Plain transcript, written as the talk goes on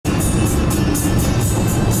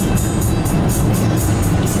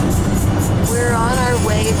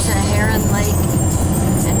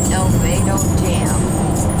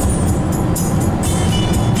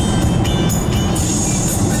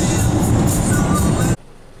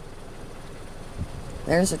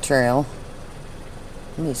There's a trail.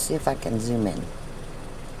 Let me see if I can zoom in.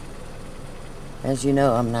 As you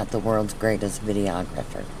know, I'm not the world's greatest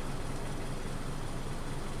videographer.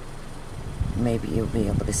 Maybe you'll be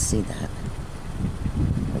able to see that.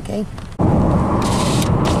 Okay?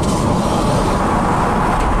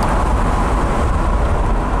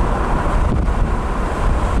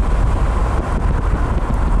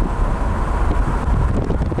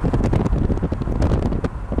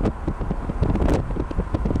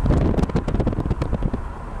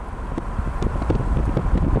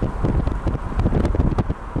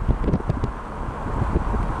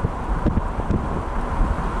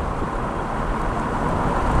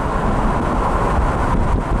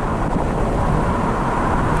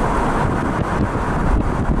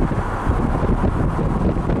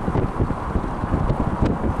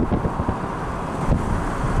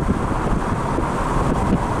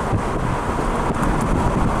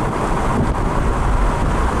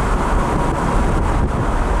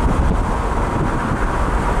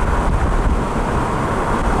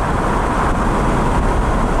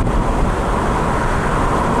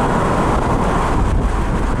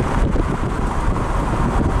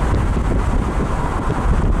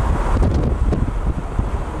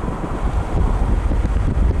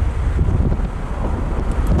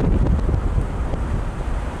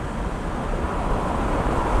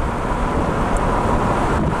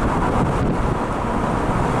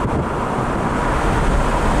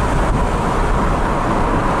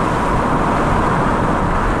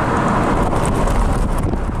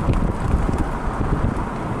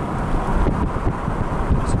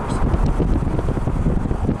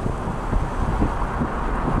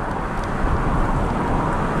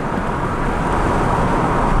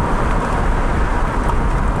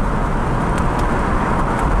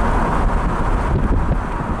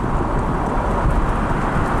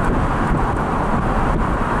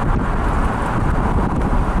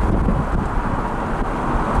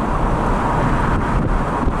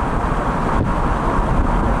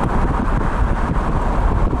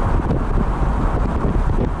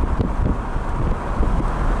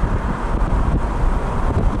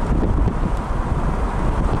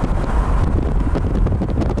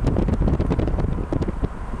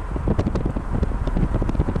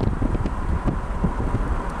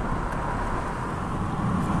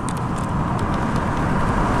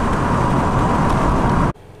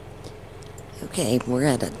 Okay, we're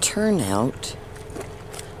at a turnout,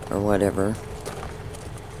 or whatever,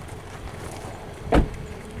 at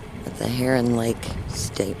the Heron Lake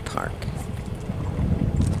State Park.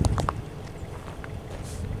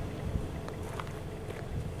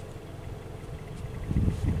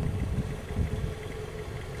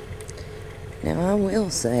 Now, I will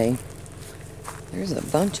say, there's a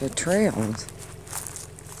bunch of trails.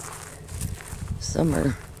 Some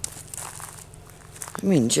are, I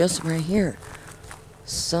mean, just right here.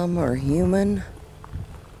 Some are human,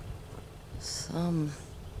 some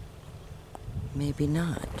maybe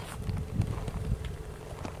not.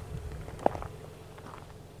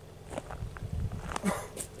 You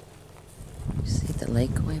see the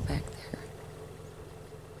lake way back there?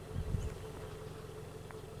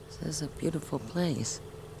 This is a beautiful place.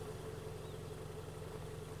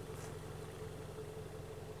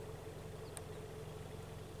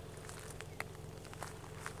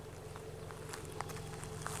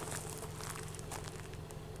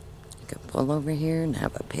 Pull over here and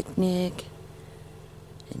have a picnic,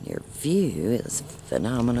 and your view is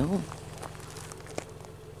phenomenal.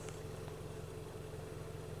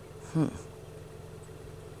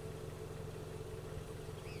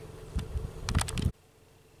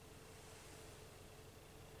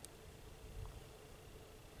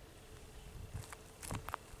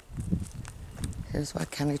 Here's what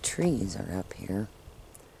kind of trees are up here,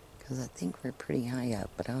 because I think we're pretty high up,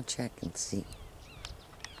 but I'll check and see.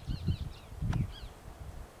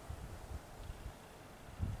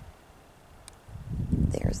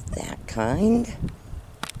 There's that kind.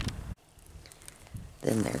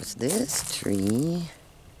 Then there's this tree.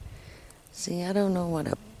 See, I don't know what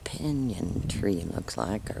a pinyon tree looks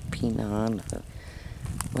like, or pinon, or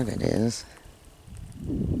what it is.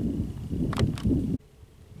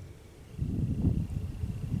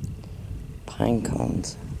 Pine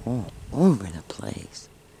cones all over the place.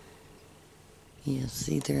 You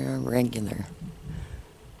see, there are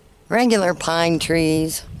regular pine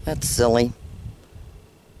trees. That's silly.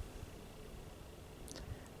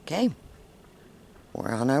 Okay,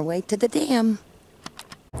 we're on our way to the dam.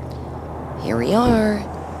 Here we are,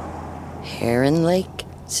 Heron Lake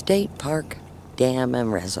State Park Dam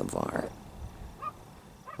and Reservoir.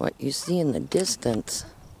 What you see in the distance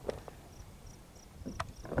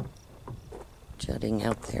jutting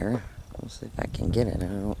out there. We'll see if I can get it. I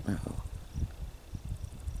don't know.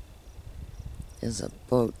 Is a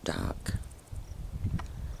boat dock.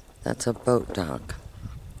 That's a boat dock.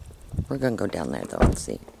 We're gonna go down there though and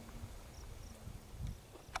see.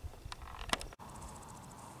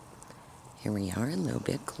 Here we are, a little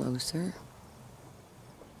bit closer.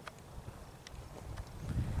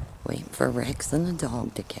 Waiting for Rex and the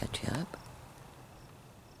dog to catch up.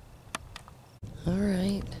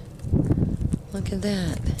 Alright. Look at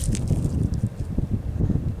that.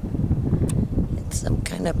 It's some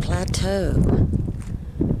kind of plateau.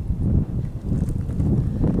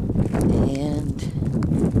 And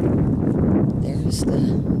there's the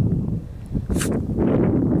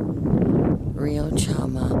Rio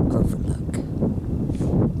Chama Overlook,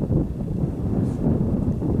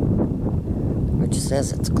 which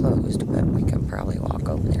says it's closed, but we can probably walk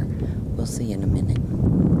over there. We'll see in a minute.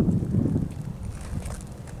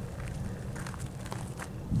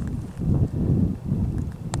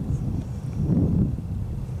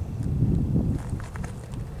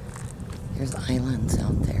 There's islands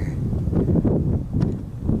out there.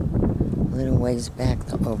 A little ways back,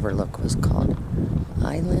 the overlook was called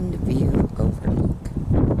Island View Overlook.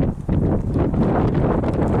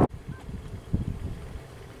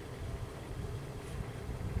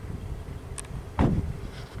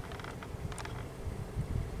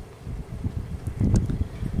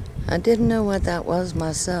 I didn't know what that was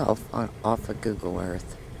myself off of Google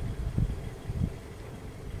Earth.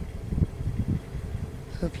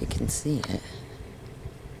 Hope you can see it.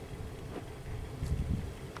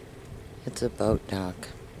 It's a boat dock.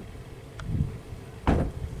 I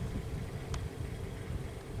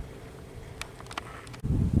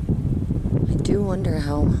do wonder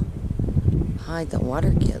how high the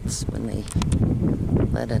water gets when they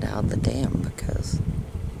let it out of the dam, because,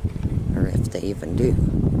 or if they even do,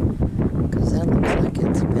 because that looks like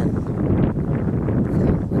it's been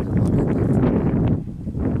filled with water before.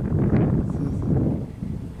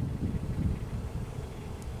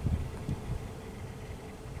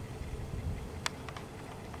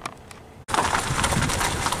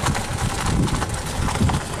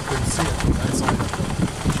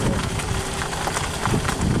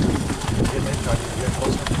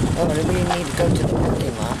 Oh, we need to go to the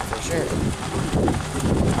parking lot for sure.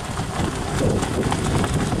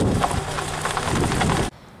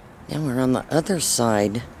 Now we're on the other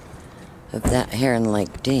side of that Heron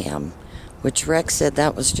Lake Dam, which Rex said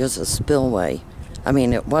that was just a spillway. I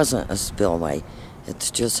mean, it wasn't a spillway.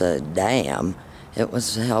 It's just a dam. It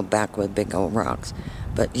was held back with big old rocks.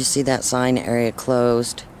 But you see that sign, area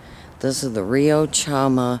closed? This is the Rio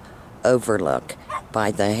Chama Overlook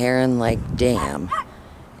by the Heron Lake Dam.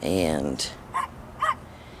 And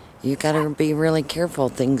you gotta be really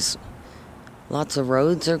careful. Lots of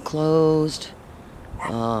roads are closed.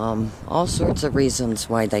 All sorts of reasons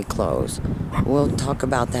why they close. We'll talk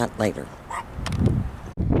about that later.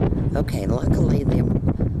 Okay, luckily they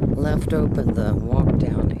left open the walk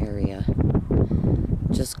down area.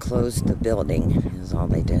 Just closed the building is all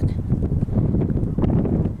they did.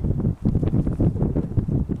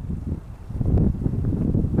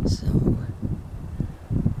 So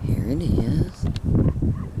here it is,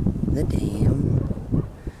 the dam.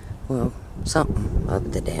 Well, something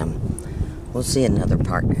of the dam. We'll see another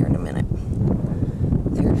part here in a minute.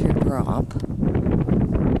 There's your prop.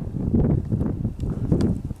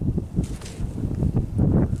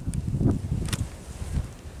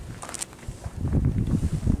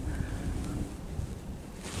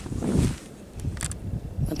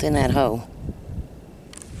 What's in that hole?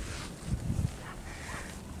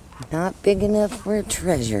 Not big enough for a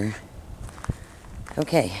treasure.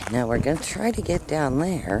 Okay, now we're going to try to get down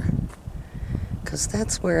there, because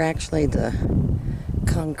that's where actually the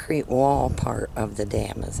concrete wall part of the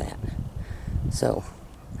dam is at. So,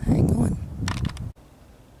 hang on.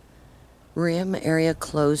 Rim area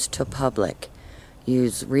closed to public.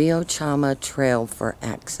 Use Rio Chama Trail for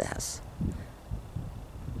access.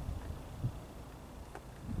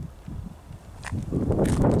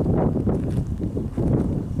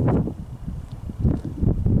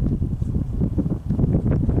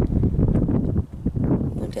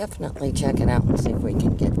 Definitely check it out and see if we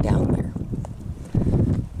can get down there.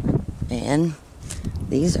 And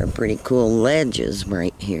these are pretty cool ledges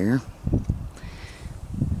right here.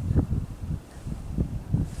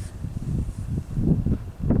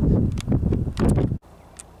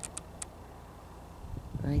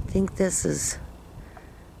 I think this is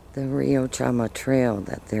the Rio Chama Trail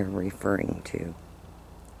that they're referring to.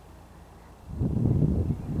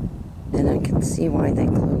 And I can see why they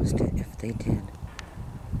closed it if they did.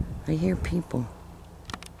 I hear people.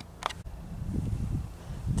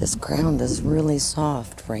 This ground is really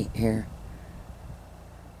soft right here.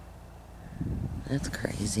 That's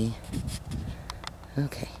crazy.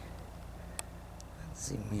 Okay. Let's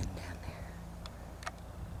zoom in down there.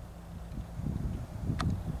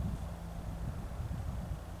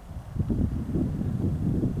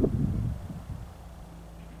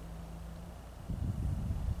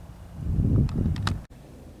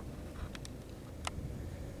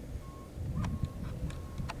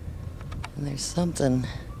 And there's something,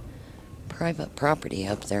 private property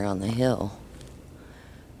up there on the hill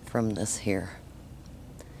from this here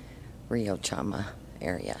Rio Chama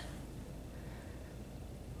area.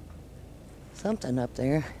 Something up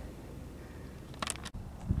there.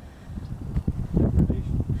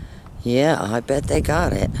 Yeah, I bet they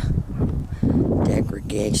got it.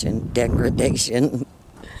 Degradation.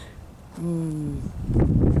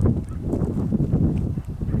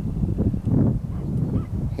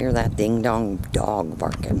 Hear that ding-dong dog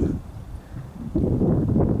barking.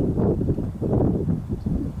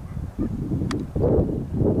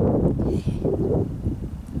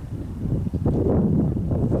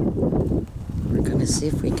 We're gonna see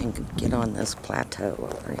if we can get on this plateau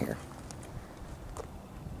over here.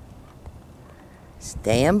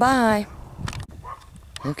 Stand by.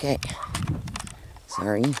 Okay.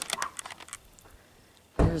 Sorry.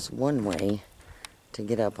 There's one way to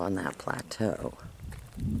get up on that plateau.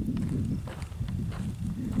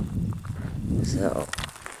 So,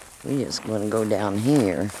 we just want to go down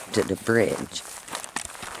here to the bridge.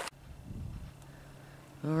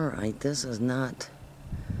 Alright, this is not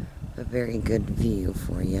a very good view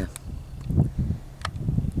for you.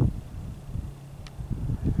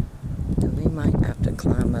 We might have to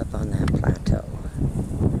climb up on that plateau.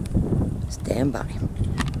 Stand by.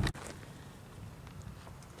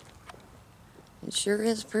 It sure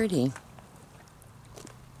is pretty.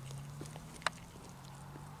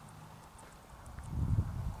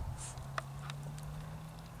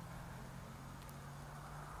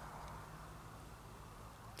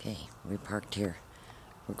 Okay, we parked here.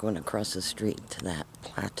 We're going across the street to that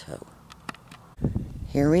plateau.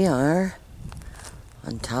 Here we are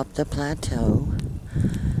on top of the plateau.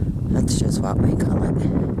 That's just what we call it.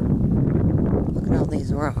 Look at all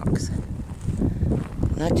these rocks.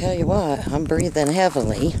 And I tell you what, I'm breathing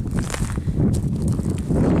heavily.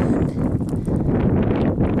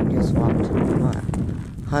 And we just walked, what,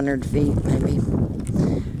 100 feet maybe?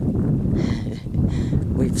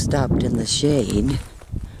 We've stopped in the shade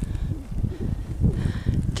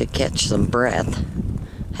to catch some breath.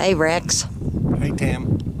 Hey, Rex. Hey,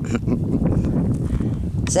 Tam.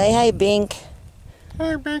 Say hey, Bink.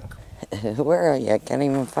 Hi, Bink. Where are you? I can't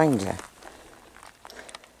even find you.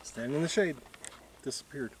 Standing in the shade.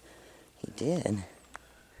 Disappeared. He did.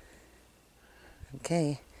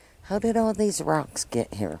 Okay. How did all these rocks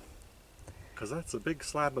get here? Because that's a big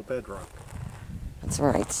slab of bedrock. That's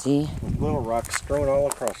right, see? With little rocks strewn all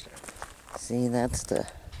across it. See, that's the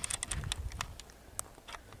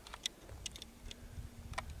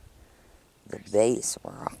base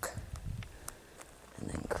rock. And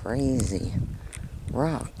then crazy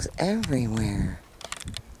rocks everywhere.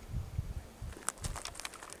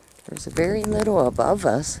 There's very little above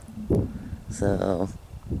us. So,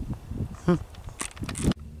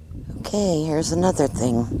 okay, here's another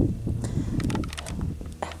thing.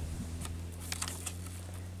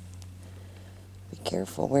 Be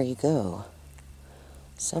careful where you go.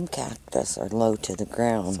 Some cactus are low to the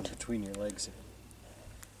ground. It's between your legs.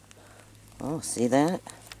 Oh, see that?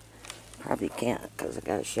 Probably can't because I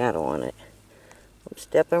got a shadow on it. I'm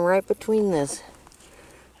stepping right between this.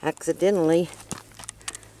 Accidentally.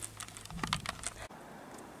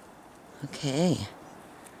 Okay.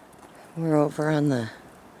 We're over on the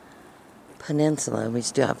peninsula. We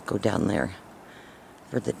still have to go down there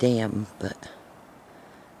for the dam, but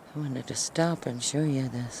I wanted to stop and show you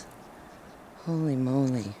this. Holy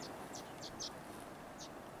moly.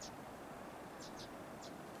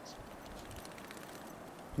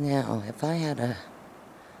 Now, if I had a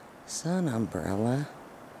sun umbrella,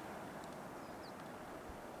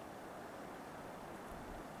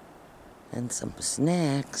 and some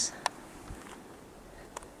snacks,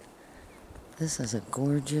 this is a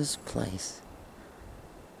gorgeous place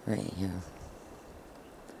right here.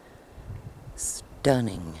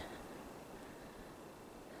 Stunning.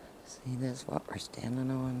 See, that's what we're standing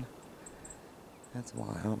on. That's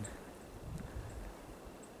wild.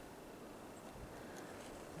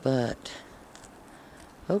 But,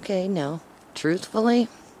 okay, now, truthfully,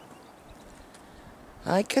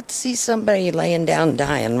 I could see somebody laying down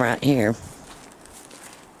dying right here.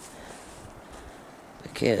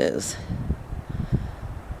 Because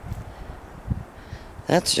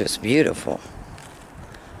That's just beautiful.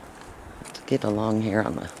 Let's get along here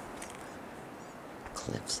on the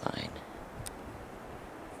cliffside.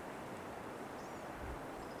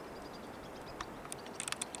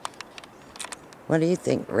 What do you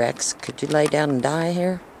think, Rex? Could you lay down and die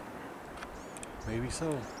here? Maybe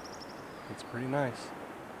so. It's pretty nice.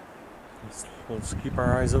 Let's keep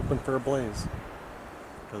our eyes open for a blaze,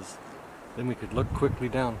 because then we could look quickly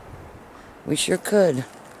down. We sure could.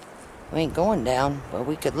 We ain't going down, but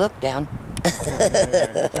we could look down.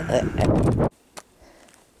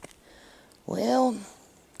 Well,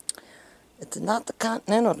 it's not the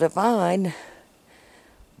Continental Divide,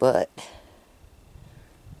 but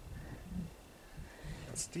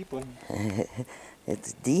It's a deep one.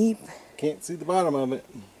 it's deep. Can't see the bottom of it.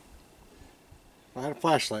 If I had a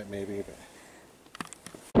flashlight, maybe, but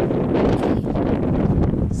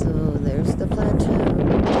So there's the plateau.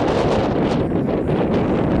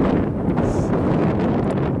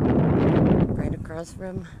 Right across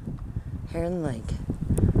from Heron Lake.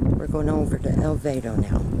 We're going over to El Vado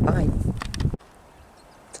now. Bye.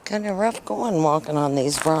 It's kind of rough going walking on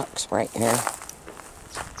these rocks right here.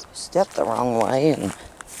 Step the wrong way and...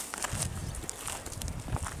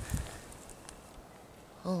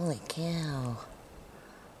 Holy cow.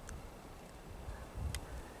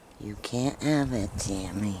 You can't have it,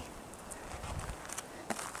 Tammy.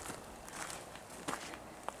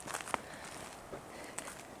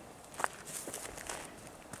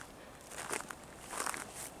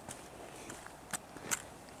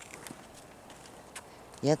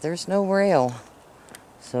 Yet there's no rail.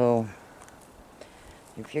 So,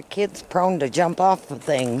 if your kid's prone to jump off of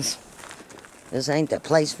things, this ain't the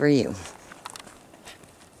place for you.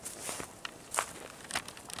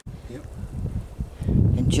 yep.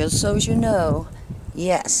 And just so you know,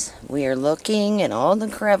 yes, we are looking in all the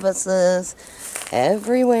crevices,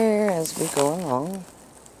 everywhere as we go along.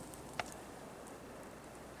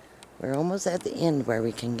 We're almost at the end where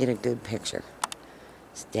we can get a good picture.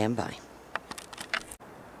 Stand by.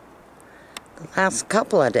 The last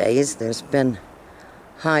couple of days, there's been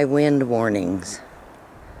high wind warnings.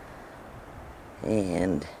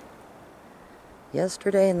 And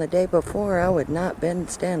yesterday and the day before, I would not been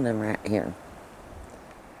standing right here.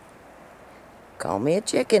 Call me a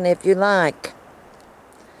chicken if you like,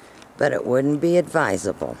 but it wouldn't be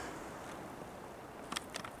advisable.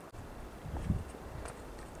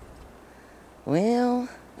 Well,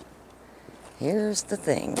 here's the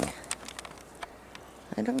thing.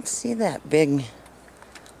 I don't see that big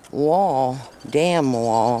wall, dam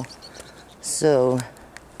wall, so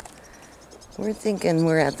we're thinking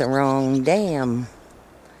we're at the wrong dam.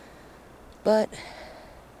 But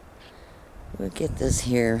we'll get this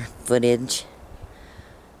here footage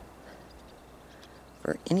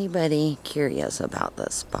for anybody curious about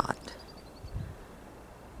this spot.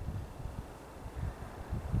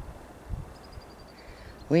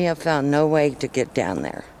 We have found no way to get down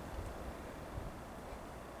there.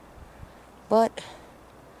 But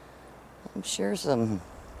I'm sure some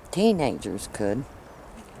teenagers could.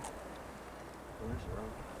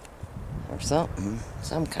 Or something.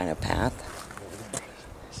 Some kind of path.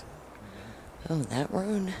 Oh, that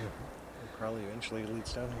road? It probably eventually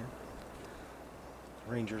leads down here.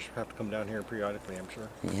 Rangers have to come down here periodically, I'm sure.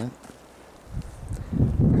 Yep.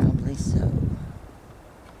 Probably so.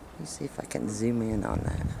 Let me see if I can zoom in on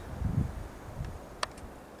that.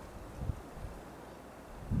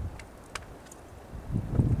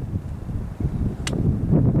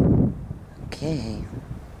 Okay.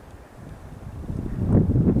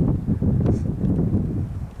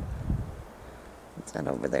 What's that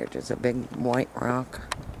over there? Just a big white rock.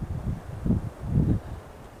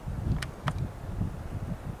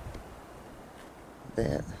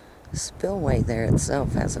 The spillway there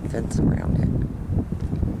itself has a fence around it.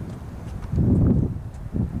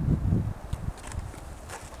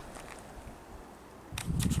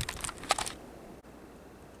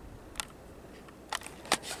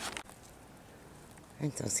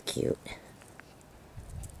 Aren't those cute?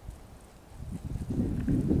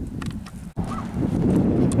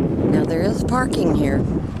 Now there is parking here.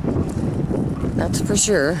 That's for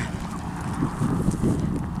sure.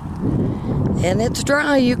 And it's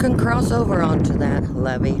dry. You can cross over onto that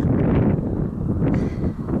levee.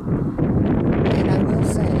 And I will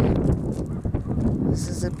say, this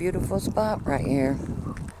is a beautiful spot right here.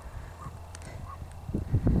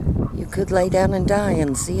 You could lay down and die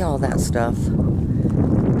and see all that stuff.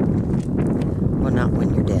 Well, not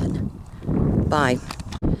when you're dead. Bye.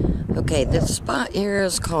 Okay, this spot here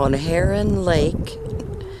is called Heron Lake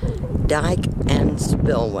Dike and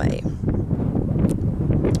Spillway.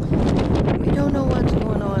 We don't know what's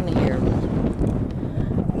going on here.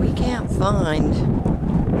 find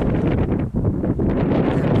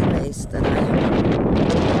that place that I am.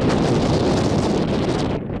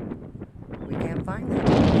 We can't find that.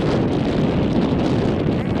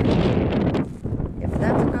 If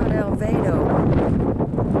that's not Alvedo,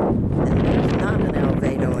 then there's not an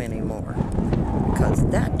Alvedo anymore. Because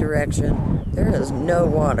that direction, there is no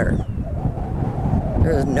water.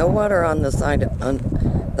 There is no water on the side, on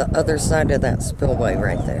the other side of that spillway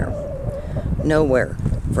right there. Nowhere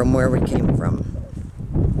from where we came from.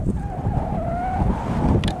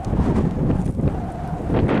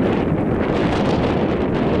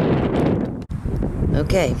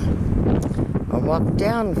 Okay, I'll walk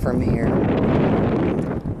down from here.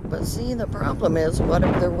 But see, the problem is, what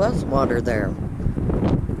if there was water there?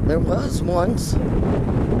 There was once. You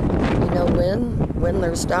know when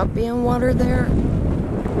there stopped being water there?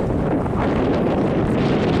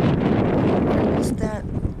 Where is that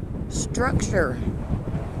structure?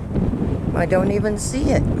 I don't even see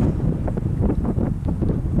it.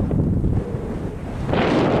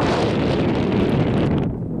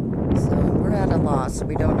 So we're at a loss.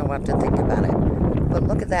 We don't know what to think about it. But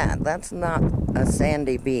look at that. That's not a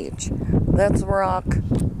sandy beach. That's rock.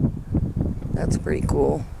 That's pretty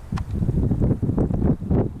cool.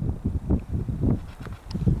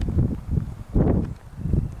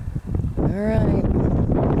 Alright.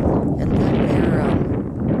 And then there,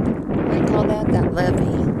 they call that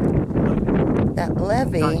levee. That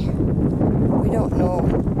levee, we don't know.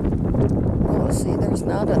 Oh, see, there's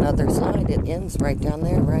not another side. It ends right down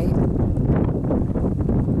there, right?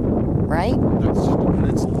 Right?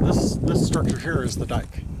 This structure here is the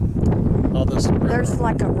dike. All this. There's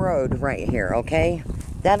like a road right here, okay?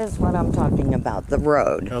 That is what I'm talking about, the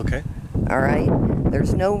road. Okay. All right?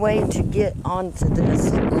 There's no way to get onto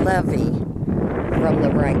this levee from the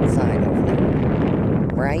right side over there,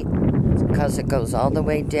 right? Because it goes all the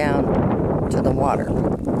way down to the water,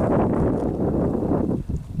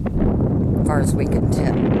 as far as we can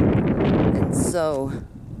tell. And so,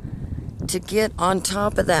 to get on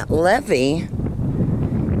top of that levee,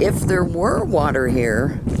 if there were water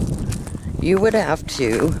here, you would have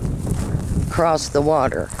to cross the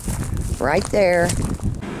water right there.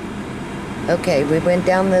 Okay, we went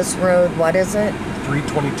down this road. What is it?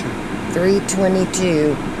 322.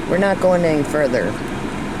 322. We're not going any further.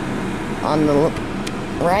 On the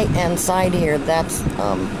right hand side here, that's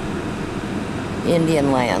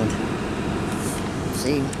Indian land.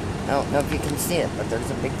 See, I don't know if you can see it, but there's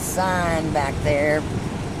a big sign back there.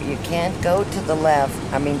 You can't go to the left,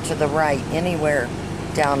 to the right, anywhere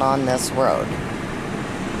down on this road.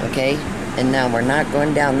 Okay? And now we're not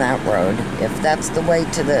going down that road. If that's the way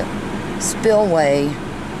to the spillway,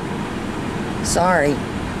 sorry,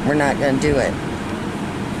 we're not going to do it.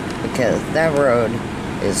 Because that road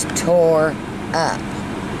is tore up.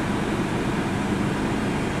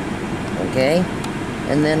 Okay?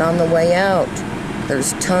 And then on the way out,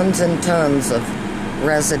 there's tons and tons of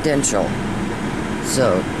residential.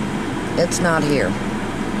 So, it's not here.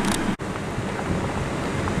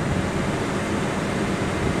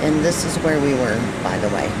 And this is where we were, by the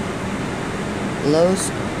way. Los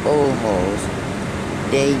Ojos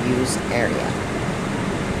de Use area.